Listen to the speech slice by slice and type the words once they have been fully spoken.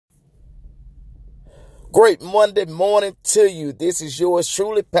Great Monday morning to you. This is yours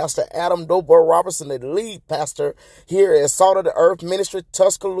truly, Pastor Adam Doughboy Robertson, the lead pastor here at Salt of the Earth Ministry,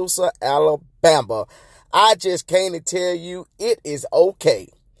 Tuscaloosa, Alabama. I just came to tell you it is okay.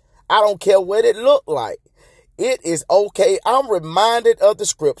 I don't care what it looked like. It is okay. I'm reminded of the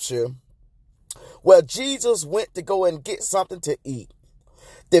scripture where Jesus went to go and get something to eat.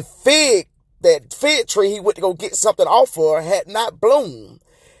 That fig tree he went to go get something off of had not bloomed.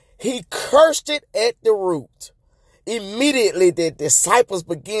 He cursed it at the root. Immediately, the disciples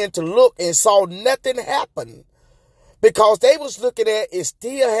began to look and saw nothing happen because they was looking at it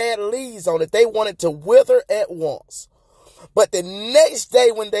still had leaves on it. They wanted to wither at once. But the next day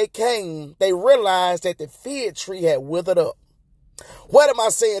when they came, they realized that the fig tree had withered up. What am I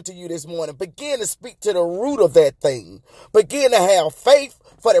saying to you this morning? Begin to speak to the root of that thing. Begin to have faith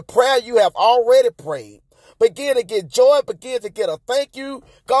for the prayer you have already prayed. Begin to get joy. Begin to get a thank you.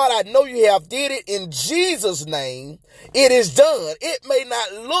 God, I know you have did it in Jesus' name. It is done. It may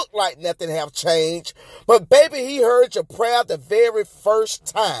not look like nothing have changed, but baby, he heard your prayer the very first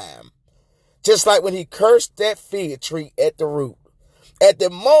time. Just like when he cursed that fig tree at the root. At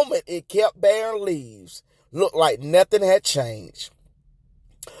the moment it kept bearing leaves, looked like nothing had changed.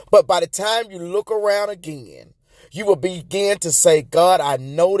 But by the time you look around again, you will begin to say, God, I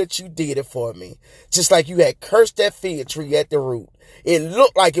know that you did it for me. Just like you had cursed that fig tree at the root. It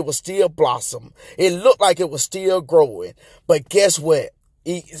looked like it was still blossom. It looked like it was still growing. But guess what?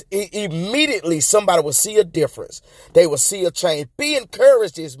 Immediately somebody will see a difference. They will see a change. Be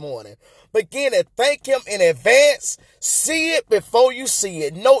encouraged this morning. Begin to thank him in advance. See it before you see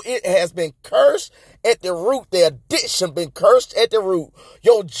it. Know it has been cursed at the root. The addiction been cursed at the root.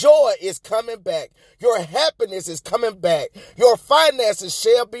 Your joy is coming back. Your happiness is coming back. Your finances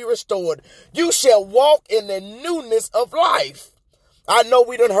shall be restored. You shall walk in the newness of life. I know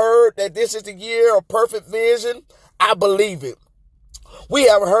we done heard that this is the year of perfect vision. I believe it. We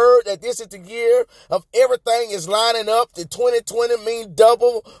have heard that this is the year of everything is lining up. The 2020 mean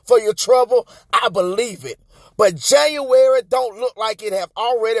double for your trouble. I believe it. But January don't look like it have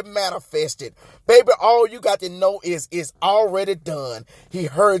already manifested. Baby, all you got to know is it's already done. He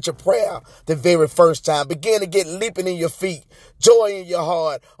heard your prayer the very first time. Begin to get leaping in your feet, joy in your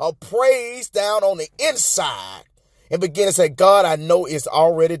heart, a praise down on the inside. And begin to say, God, I know it's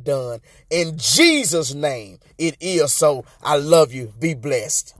already done. In Jesus' name, it is so. I love you. Be blessed.